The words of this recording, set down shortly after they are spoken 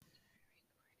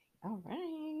All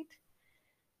right.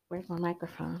 Where's my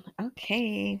microphone?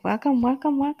 Okay. Welcome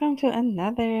to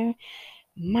another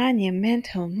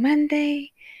monumental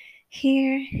Monday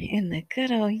here in the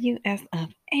good old US of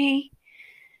A.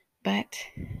 But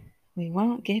we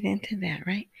won't get into that,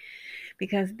 right?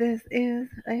 Because this is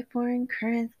a foreign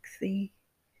currency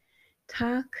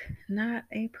talk, not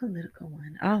a political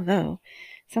one. Although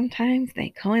sometimes they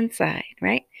coincide,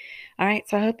 right? All right.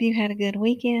 So I hope you had a good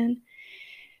weekend.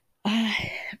 Uh,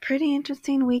 Pretty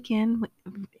interesting weekend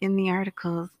in the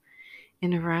articles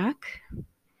in Iraq.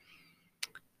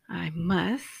 I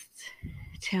must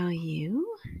tell you.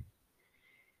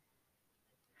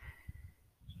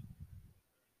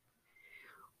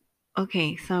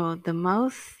 Okay, so the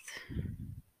most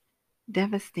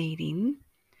devastating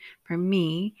for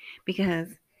me because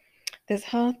this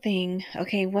whole thing.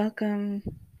 Okay, welcome.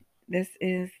 This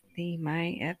is the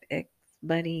My FX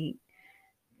Buddy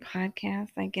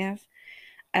podcast, I guess.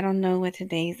 I don't know what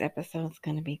today's episode is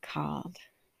going to be called.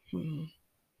 I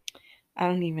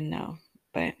don't even know,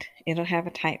 but it'll have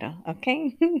a title,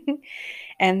 okay?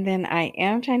 And then I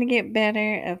am trying to get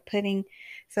better of putting,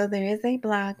 so there is a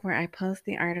blog where I post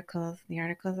the articles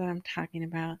that I'm talking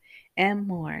about, and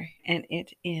more. And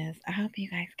it is, I hope you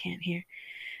guys can't hear.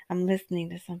 I'm listening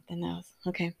to something else.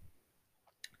 Okay.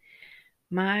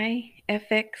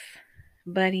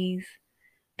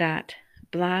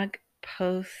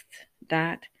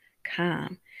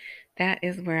 myfxbuddies.blogpost.com. That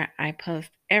is where I post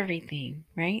everything,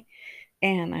 right?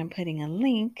 And I'm putting a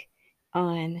link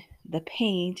on the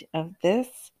page of this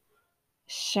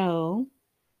show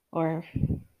or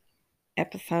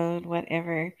episode,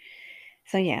 whatever.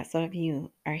 So, yeah, so if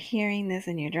you are hearing this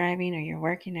and you're driving or you're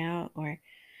working out or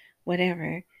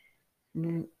whatever,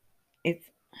 it's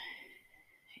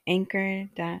anchor.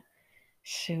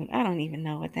 Shoot, I don't even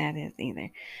know what that is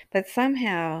either. But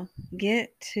somehow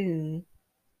get to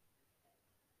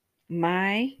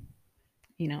my,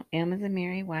 M as in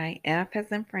Mary, Y, F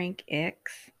as in Frank,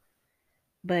 X,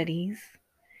 buddies,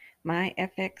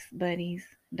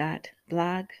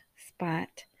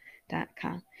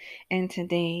 myfxbuddies.blogspot.com. And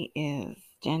today is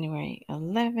January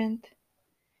 11th,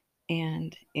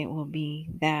 and it will be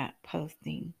that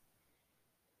posting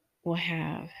will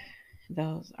have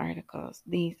those articles,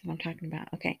 these that I'm talking about.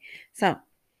 Okay, so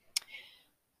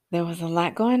there was a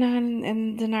lot going on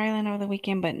in Denarland over the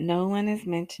weekend, but no one is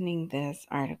mentioning this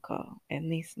article, at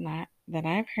least not that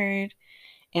I've heard.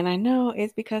 And I know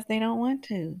it's because they don't want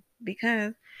to,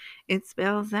 because it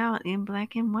spells out in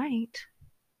black and white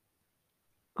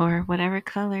or whatever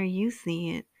color you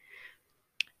see it.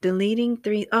 Deleting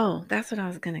three. Oh, that's what I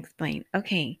was going to explain.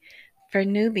 Okay, for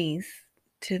newbies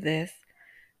to this,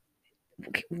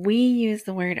 we use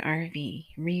the word RV,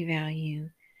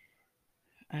 revalue,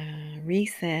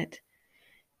 reset.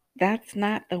 That's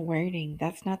not the wording.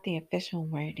 That's not the official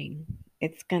wording.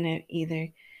 It's going to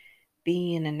either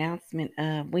be an announcement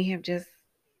of we have just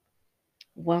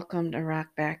welcomed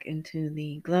Iraq back into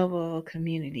the global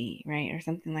community, right? Or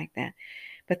something like that.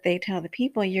 But they tell the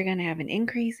people you're going to have an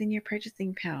increase in your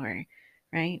purchasing power,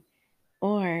 right?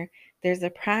 Or there's a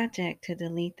project to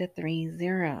delete the 3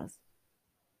 zeros.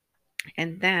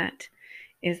 And that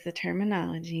is the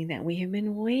terminology that we have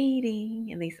been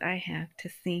waiting, at least I have, to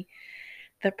see.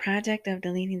 The project of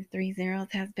deleting the 3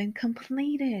 zeros has been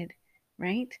completed,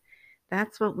 right?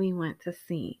 That's what we want to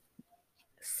see.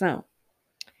 So,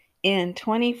 in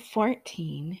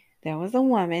 2014, there was a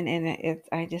woman, and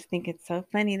I just think it's so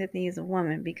funny that they use a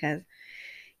woman because,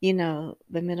 the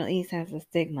Middle East has a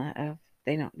stigma of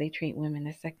they treat women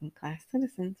as second class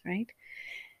citizens, right?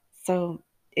 So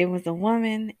it was a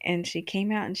woman, and she came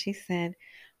out and she said,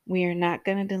 "We are not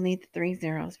going to delete the 3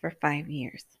 zeros for 5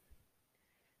 years."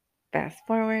 Fast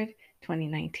forward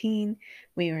 2019,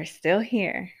 we were still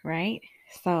here, right?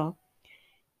 So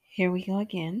here we go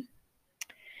again.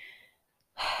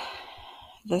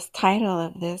 This title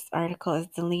of this article is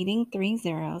Deleting 3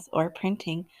 Zeros or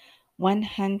Printing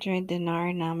 100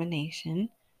 Dinar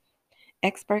Nomination.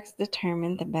 Experts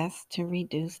determine the best to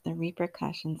reduce the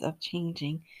repercussions of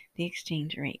changing the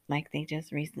exchange rate, like they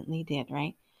just recently did,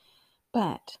 right?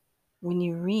 But when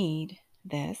you read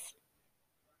this,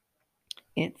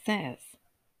 it says,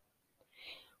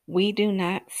 we do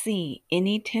not see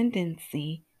any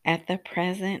tendency at the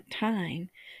present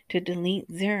time to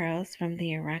delete zeros from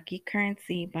the Iraqi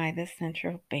currency by the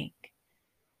central bank.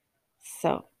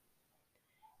 So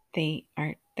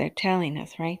they're telling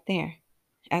us right there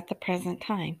at the present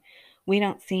time, we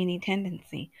don't see any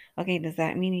tendency. Okay, does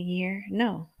that mean a year?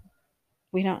 No,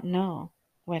 we don't know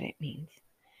what it means.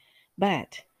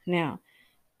 But now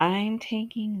I'm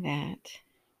taking that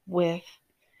with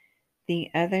the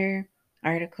other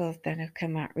articles that have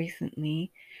come out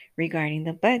recently regarding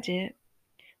the budget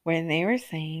where they were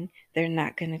saying they're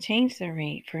not going to change the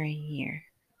rate for a year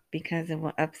because it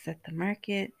will upset the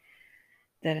market,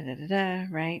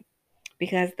 right?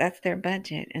 Because that's their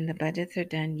budget, and the budgets are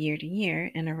done year to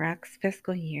year, and Iraq's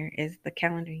fiscal year is the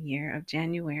calendar year of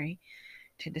January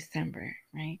to December,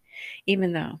 right?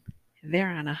 Even though they're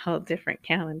on a whole different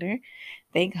calendar,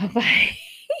 they go by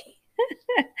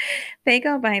they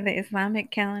go by the Islamic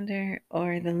calendar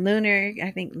or the lunar, I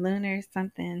think lunar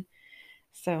something.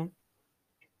 So,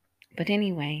 but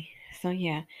anyway, so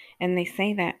yeah, and they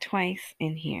say that twice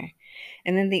in here.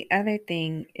 And then the other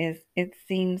thing is it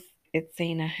seems it's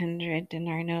saying 100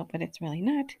 dinar note, but it's really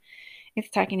not. It's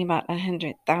talking about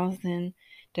 100,000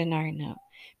 dinar note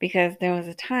because there was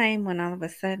a time when all of a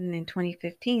sudden in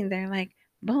 2015 they're like,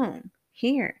 boom,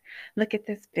 here, look at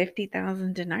this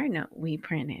 50,000 dinar note we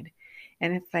printed.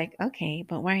 And it's like, okay,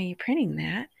 but why are you printing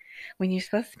that when you're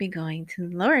supposed to be going to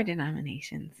lower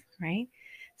denominations, right?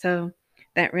 So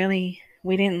that really,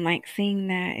 we didn't like seeing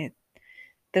that. It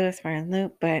threw us for a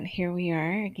loop, but here we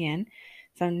are again.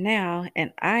 So now,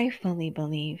 and I fully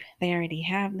believe they already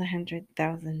have the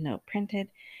 100,000 note printed.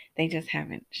 They just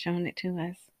haven't shown it to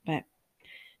us, but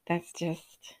that's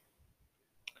just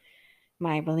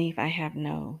my belief. I have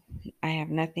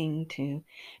nothing to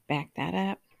back that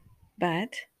up.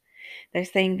 But they're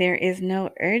saying there is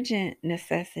no urgent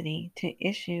necessity to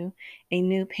issue a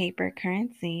new paper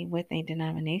currency with a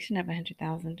denomination of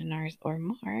 100,000 dinars or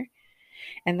more,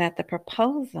 and that the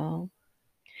proposal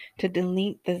to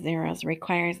delete the zeros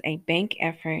requires a bank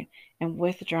effort and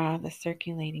withdraw the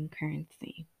circulating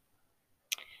currency.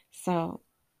 So,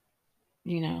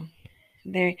 you know,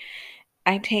 there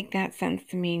I take that sense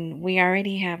to mean we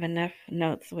already have enough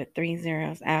notes with 3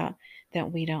 zeros out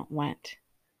that we don't want.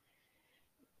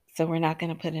 So we're not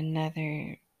going to put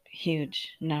another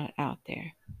huge note out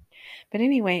there. But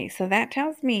anyway, so that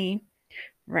tells me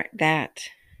that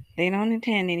they don't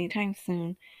intend anytime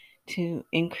soon to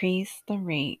increase the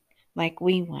rate like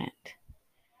we want.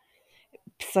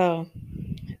 So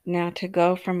now to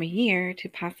go from a year to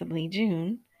possibly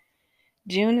June.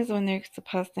 June is when they're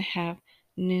supposed to have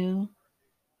new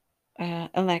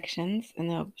elections, and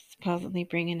they'll supposedly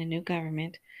bring in a new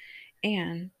government.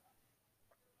 And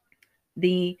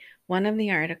the one of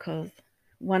the articles,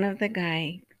 one of the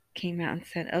guy came out and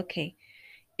said, okay,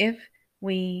 if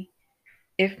we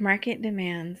if market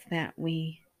demands that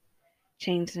we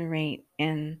change the rate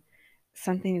and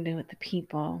something to do with the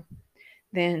people,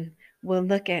 then we'll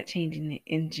look at changing it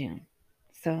in June.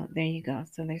 So there you go.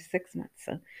 So there's 6 months.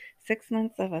 So 6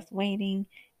 months of us waiting,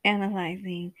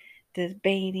 analyzing,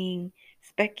 debating,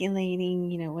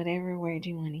 speculating, whatever word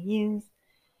you want to use,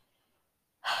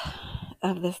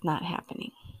 of this not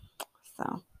happening.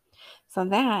 So so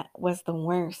that was the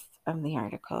worst of the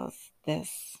articles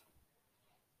this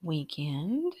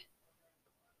weekend.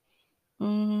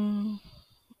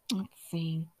 Let's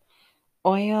see.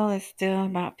 Oil is still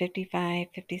about $55,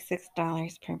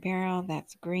 $56 per barrel.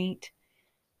 That's great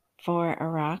for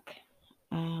Iraq.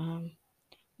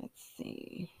 Let's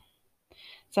see.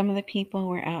 Some of the people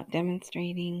were out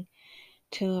demonstrating.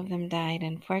 2 of them died,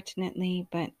 unfortunately,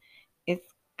 but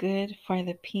it's good for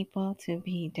the people to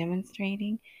be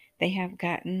demonstrating. They have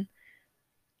gotten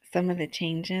some of the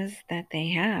changes that they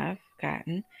have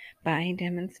gotten by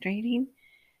demonstrating,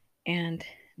 and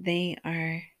they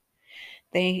are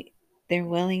they they're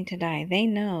willing to die. They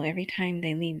know every time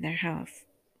they leave their house.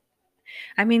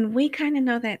 I mean, we kind of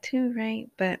know that too, right?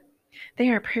 But they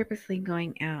are purposely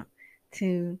going out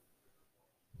to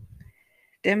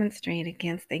demonstrate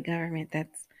against a government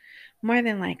that's more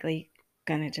than likely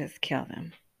going to just kill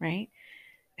them, right?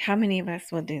 How many of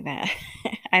us will do that?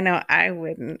 I know I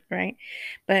wouldn't, right?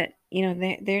 But,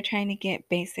 they're trying to get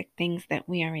basic things that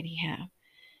we already have.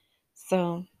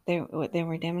 So there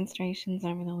were demonstrations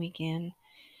over the weekend.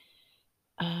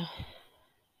 Uh,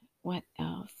 what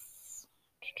else?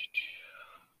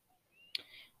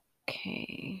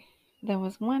 Okay. There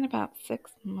was one about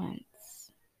 6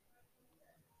 months.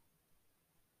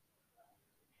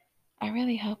 I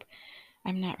really hope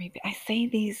I'm not I say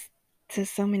these to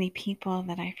so many people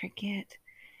that I forget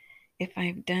if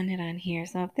I've done it on here.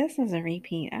 So if this is a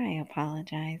repeat, I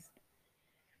apologize.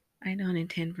 I don't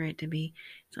intend for it to be.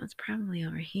 So it's probably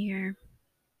over here.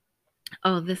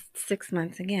 Oh, this 6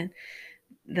 months again.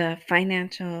 The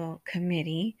financial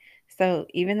committee. So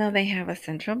even though they have a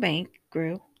central bank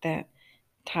group that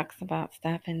talks about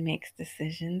stuff and makes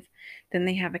decisions, then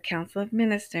they have a council of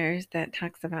ministers that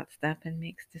talks about stuff and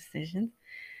makes decisions.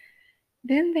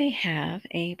 Then they have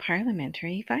a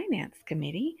parliamentary finance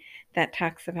committee that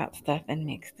talks about stuff and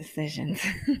makes decisions.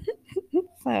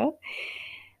 So,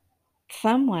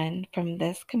 someone from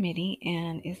this committee,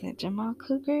 and is it Jamal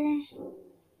Cougar?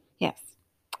 Yes,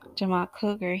 Jamal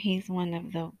Cougar. He's one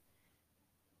of the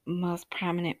most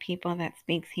prominent people that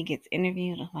speaks. He gets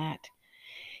interviewed a lot.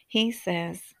 He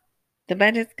says the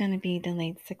budget's going to be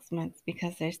delayed 6 months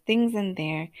because there's things in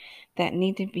there that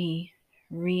need to be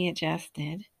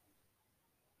readjusted.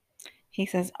 He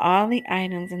says all the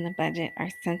items in the budget are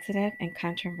sensitive and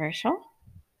controversial,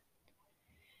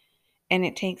 and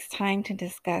it takes time to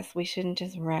discuss. We shouldn't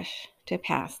just rush to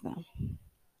pass them.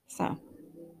 So,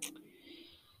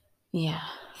 yeah,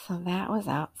 so that was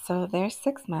out. So there's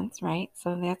 6 months, right?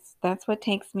 So that's what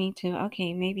takes me to,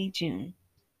 okay, maybe June,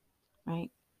 right?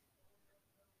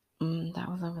 That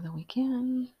was over the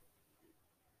weekend.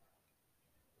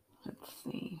 Let's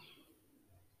see.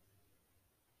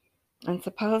 And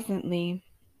supposedly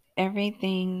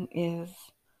everything is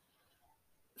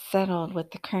settled with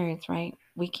the Kurds, right?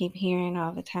 We keep hearing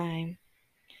all the time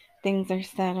things are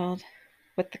settled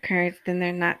with the Kurds, then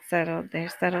they're not settled. They're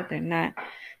settled, they're not.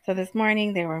 So this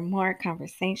morning there were more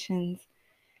conversations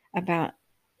about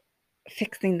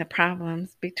fixing the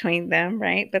problems between them,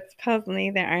 right? But supposedly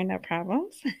there are no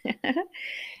problems.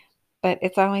 But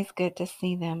it's always good to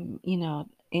see them,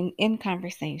 in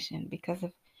conversation, because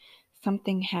if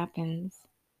something happens,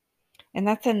 and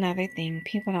that's another thing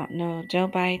people don't know. Joe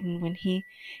Biden, when he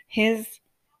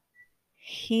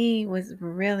was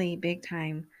really big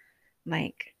time,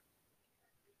 like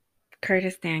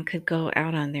Kurdistan could go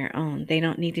out on their own. They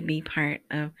don't need to be part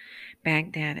of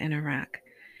Baghdad and Iraq.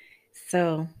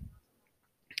 So,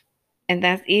 and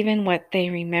that's even what they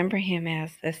remember him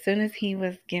as. As soon as he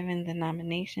was given the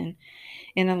nomination,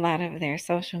 in a lot of their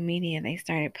social media, they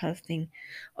started posting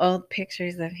old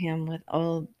pictures of him with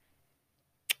old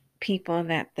people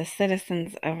that the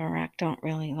citizens of Iraq don't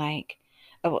really like.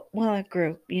 Well, a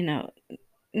group,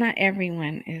 not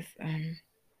everyone is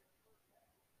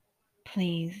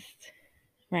pleased,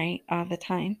 right, all the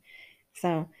time.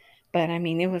 So, but I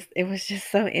mean, it was just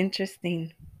so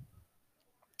interesting,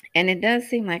 and it does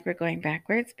seem like we're going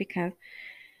backwards because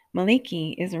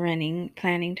Maliki is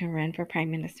planning to run for prime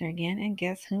minister again, and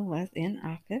guess who was in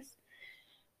office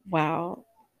while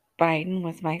Biden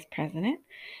was vice president?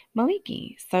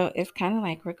 Maliki. So it's kind of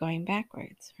like we're going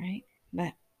backwards, right?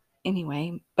 But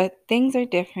anyway, but things are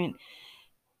different.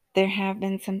 There have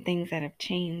been some things that have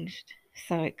changed,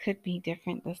 so it could be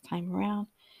different this time around.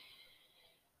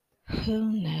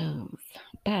 Who knows?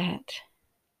 But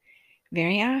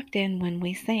very often when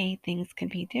we say things could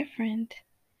be different,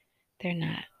 they're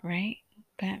not, right?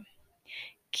 But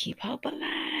keep hope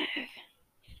alive.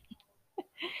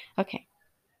 Okay,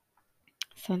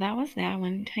 so that was that. I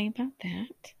wanted to tell you about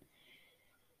that.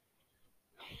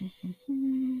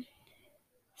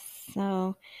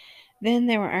 So then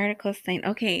there were articles saying,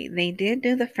 okay, they did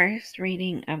do the first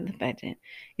reading of the budget.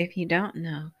 If you don't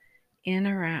know, in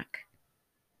Iraq,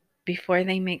 before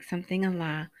they make something a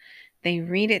law, they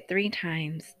read it 3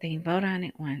 times, they vote on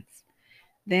it once.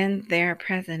 Then their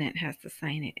president has to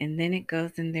sign it, and then it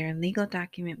goes in their legal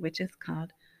document, which is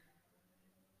called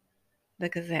the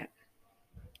Gazette.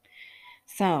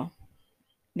 So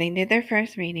they did their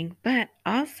first reading, but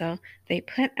also they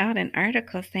put out an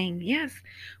article saying, yes,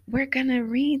 we're going to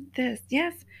read this.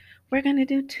 Yes, we're going to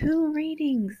do 2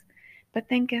 readings. But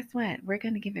then guess what? We're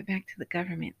going to give it back to the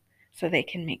government so they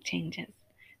can make changes.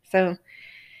 So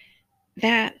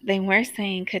that they were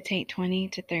saying could take 20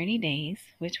 to 30 days,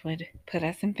 which would put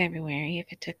us in February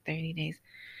if it took 30 days.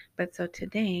 But so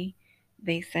today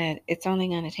they said it's only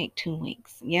going to take 2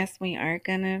 weeks. Yes, we are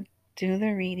going to do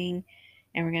the reading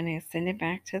and we're going to send it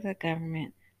back to the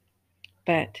government,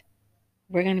 but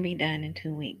we're going to be done in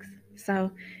 2 weeks.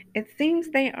 So it seems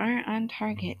they are on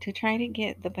target to try to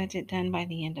get the budget done by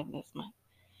the end of this month.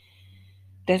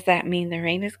 Does that mean the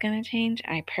rate is going to change?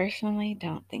 I personally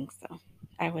don't think so.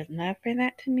 I would love for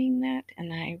that to mean that,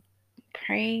 and I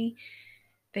pray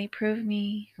they prove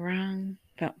me wrong,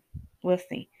 but we'll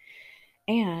see.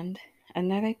 And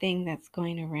another thing that's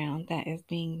going around that is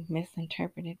being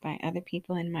misinterpreted by other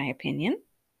people, in my opinion,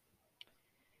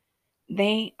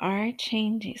 they are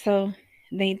changing. So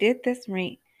they did this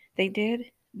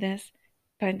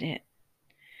budget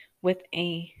with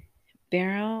a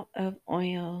barrel of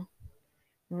oil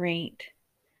rate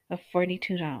of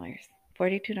 $42.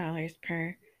 $42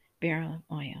 per barrel of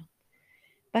oil.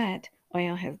 But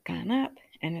oil has gone up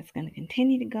and it's going to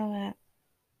continue to go up.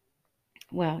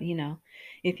 Well,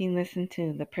 if you listen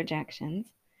to the projections,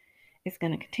 it's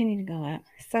going to continue to go up.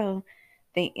 So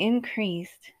they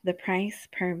increased the price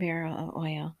per barrel of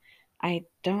oil. I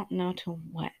don't know to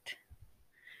what.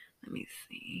 Let me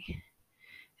see.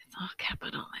 It's all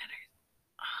capital letters.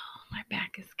 My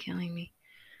back is killing me.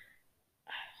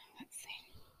 Let's see.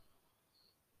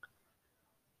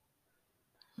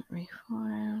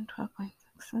 Reform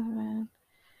 12.67,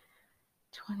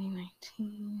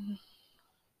 2019,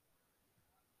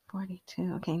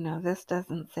 42. Okay, no, this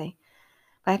doesn't say.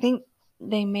 I think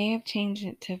they may have changed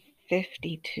it to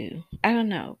 52. I don't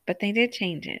know, but they did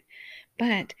change it.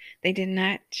 But they did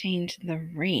not change the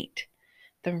rate.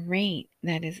 The rate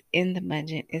that is in the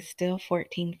budget is still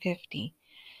 1450.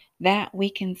 That we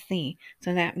can see.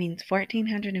 So that means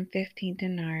 1450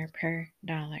 dinar per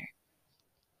dollar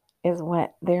is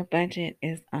what their budget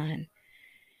is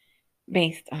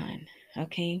based on.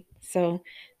 Okay? So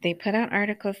they put out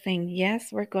articles saying,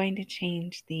 yes, we're going to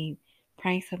change the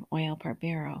price of oil per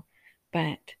barrel,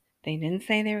 but they didn't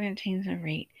say they were going to change the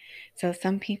rate. So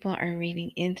some people are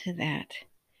reading into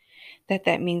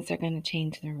that means they're going to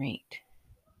change the rate.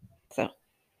 So,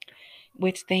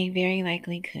 which they very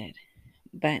likely could,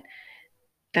 but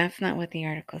that's not what the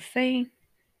articles say.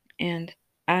 And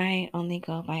I only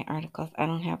go by articles. I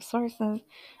don't have sources.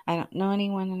 I don't know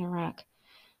anyone in Iraq.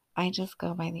 I just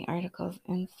go by the articles.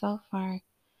 And so far,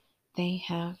 they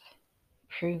have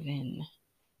proven,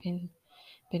 been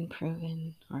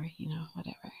proven, or,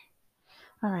 whatever.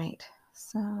 All right.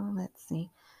 So let's see.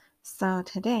 So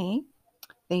today,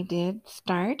 they did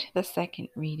start the second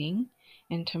reading.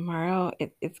 And tomorrow,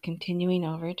 it's continuing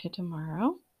over to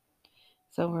tomorrow.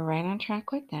 So we're right on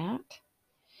track with that.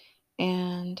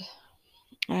 And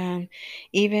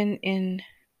even in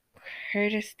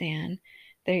Kurdistan,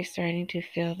 they're starting to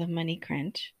feel the money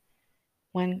crunch.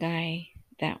 One guy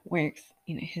that works,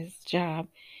 his job,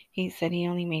 he said he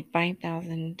only made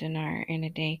 5,000 dinar in a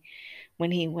day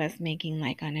when he was making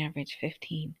like on average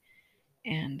 15.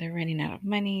 And they're running out of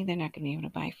money. They're not going to be able to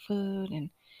buy food.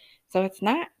 And so it's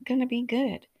not going to be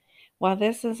good. While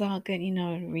this is all good,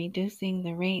 reducing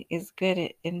the rate is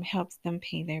good. It helps them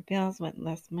pay their bills with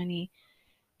less money.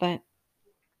 But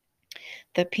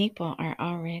the people are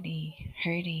already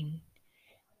hurting,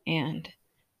 and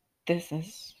this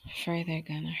is further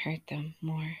going to hurt them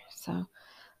more. So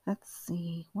let's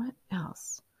see what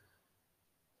else.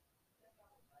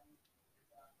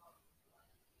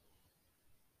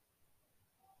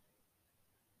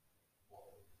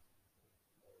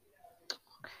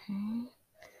 Okay.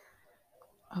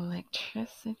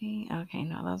 Electricity. Okay,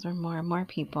 no, those were more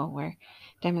people were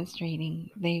demonstrating.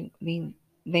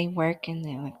 They work in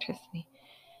the electricity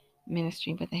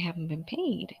ministry, but they haven't been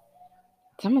paid.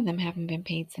 Some of them haven't been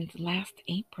paid since last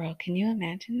April. Can you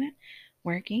imagine that?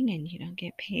 Working and you don't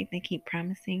get paid. They keep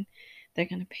promising they're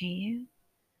going to pay you,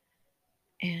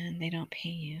 and they don't pay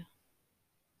you.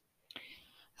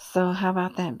 So how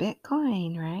about that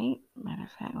Bitcoin, right? Matter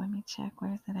of fact, let me check.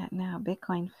 Where's it at now?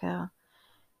 Bitcoin fell.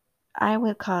 I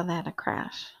would call that a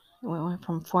crash. It went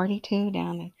from 42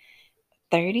 down to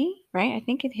 30, right? I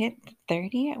think it hit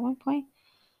 30 at one point,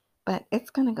 but it's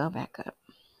going to go back up.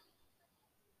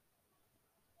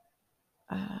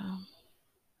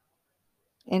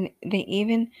 And they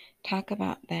even talk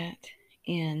about that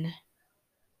in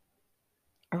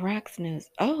Iraq's news.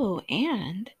 Oh,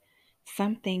 and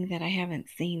something that I haven't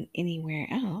seen anywhere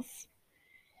else.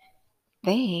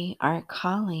 They are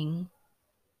calling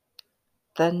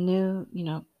the new,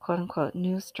 quote unquote,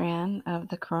 new strand of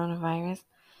the coronavirus,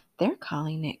 they're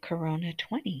calling it Corona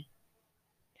 20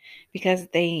 because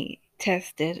they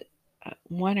tested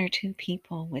one or two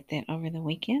people with it over the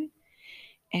weekend.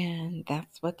 And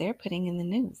that's what they're putting in the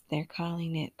news. They're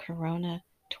calling it Corona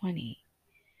 20.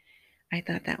 I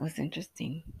thought that was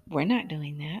interesting. We're not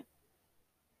doing that,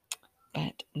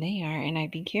 but they are. And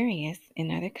I'd be curious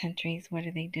in other countries, what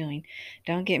are they doing?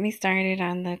 Don't get me started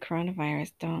on the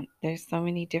coronavirus. There's so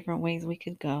many different ways we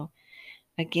could go.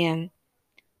 Again,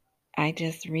 I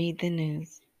just read the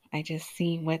news. I just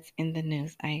see what's in the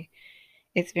news.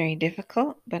 It's very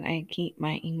difficult, but I keep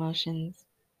my emotions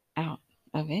out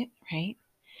of it, right?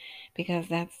 Because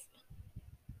that's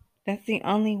the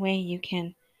only way you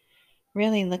can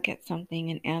really look at something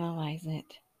and analyze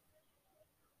it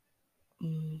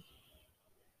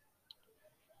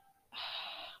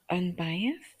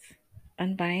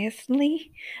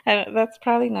unbiasedly. That's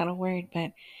probably not a word,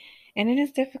 but and it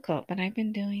is difficult, but I've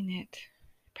been doing it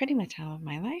pretty much all of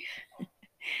my life.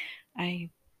 I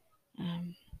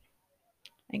um,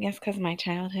 I guess because my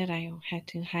childhood, I had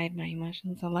to hide my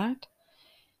emotions a lot.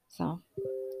 So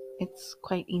it's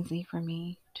quite easy for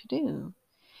me to do.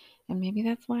 And maybe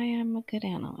that's why I'm a good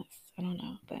analyst. I don't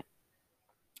know. But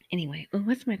anyway,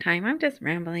 what's my time? I'm just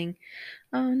rambling.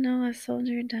 Oh no, a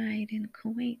soldier died in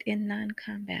Kuwait in non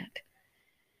combat.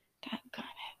 Doggone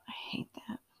it. I hate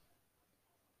that.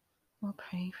 We'll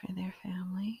pray for their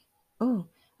family. Oh,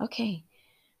 okay.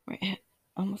 We're at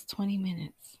almost 20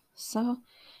 minutes. So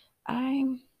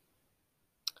I'm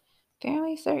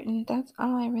fairly certain that's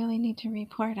all I really need to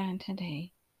report on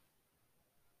today.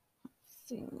 Let's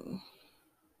see.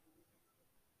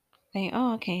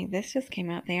 Okay, this just came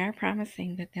out. They are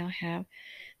promising that they'll have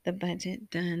the budget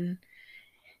done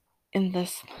in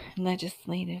this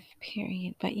legislative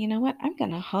period. But you know what? I'm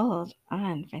going to hold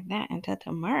on for that until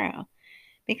tomorrow.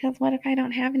 Because what if I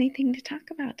don't have anything to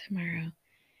talk about tomorrow?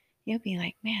 You'll be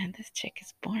like, man, this chick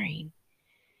is boring.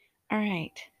 All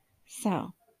right.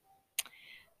 So,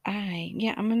 I'm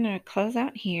going to close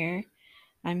out here.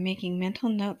 I'm making mental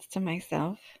notes to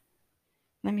myself.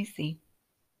 Let me see.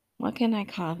 What can I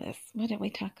call this? What did we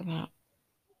talk about?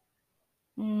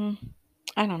 I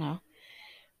don't know.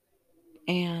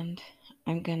 And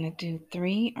I'm going to do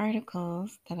 3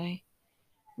 articles that I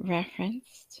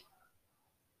referenced.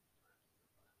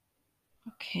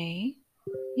 Okay.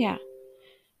 Yeah.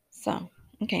 So,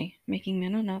 okay, making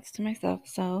mental notes to myself.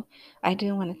 So, I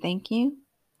do want to thank you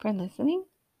for listening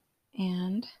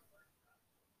and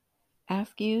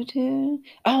ask you to.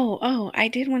 I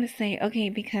did want to say, okay,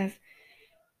 because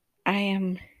I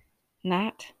am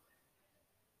not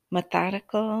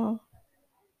methodical,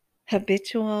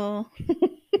 habitual.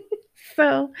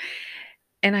 So,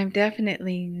 and I'm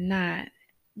definitely not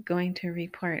going to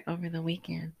report over the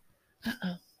weekend.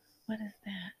 Uh-oh. What is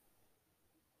that?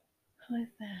 Who is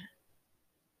that?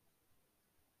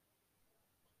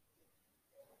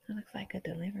 It looks like a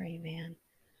delivery van.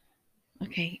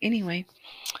 Okay, anyway.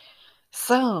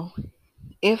 So,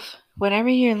 if whatever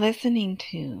you're listening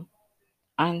to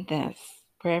on this,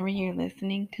 wherever you're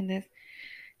listening to this,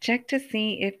 check to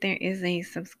see if there is a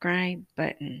subscribe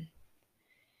button.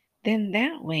 Then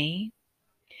that way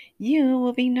you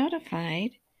will be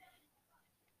notified.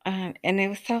 And it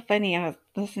was so funny. I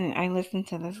listened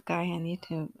to this guy on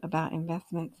YouTube about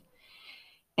investments,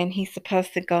 and he's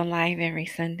supposed to go live every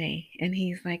Sunday. And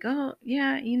he's like, "Oh,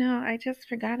 yeah, I just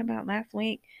forgot about last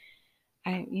week.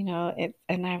 And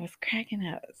I was cracking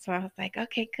up. So I was like,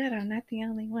 okay, good. I'm not the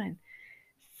only one.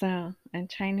 So I'm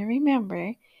trying to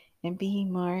remember and be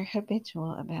more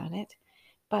habitual about it.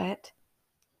 But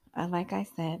like I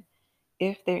said,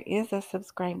 if there is a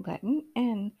subscribe button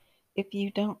and if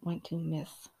you don't want to miss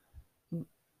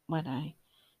what I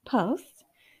post,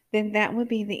 then that would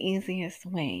be the easiest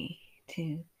way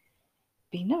to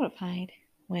be notified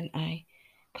when I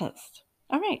post.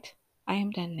 All right, I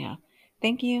am done now.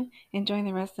 Thank you. Enjoy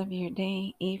the rest of your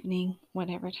day, evening,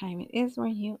 whatever time it is where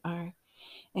you are,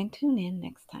 and tune in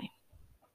next time.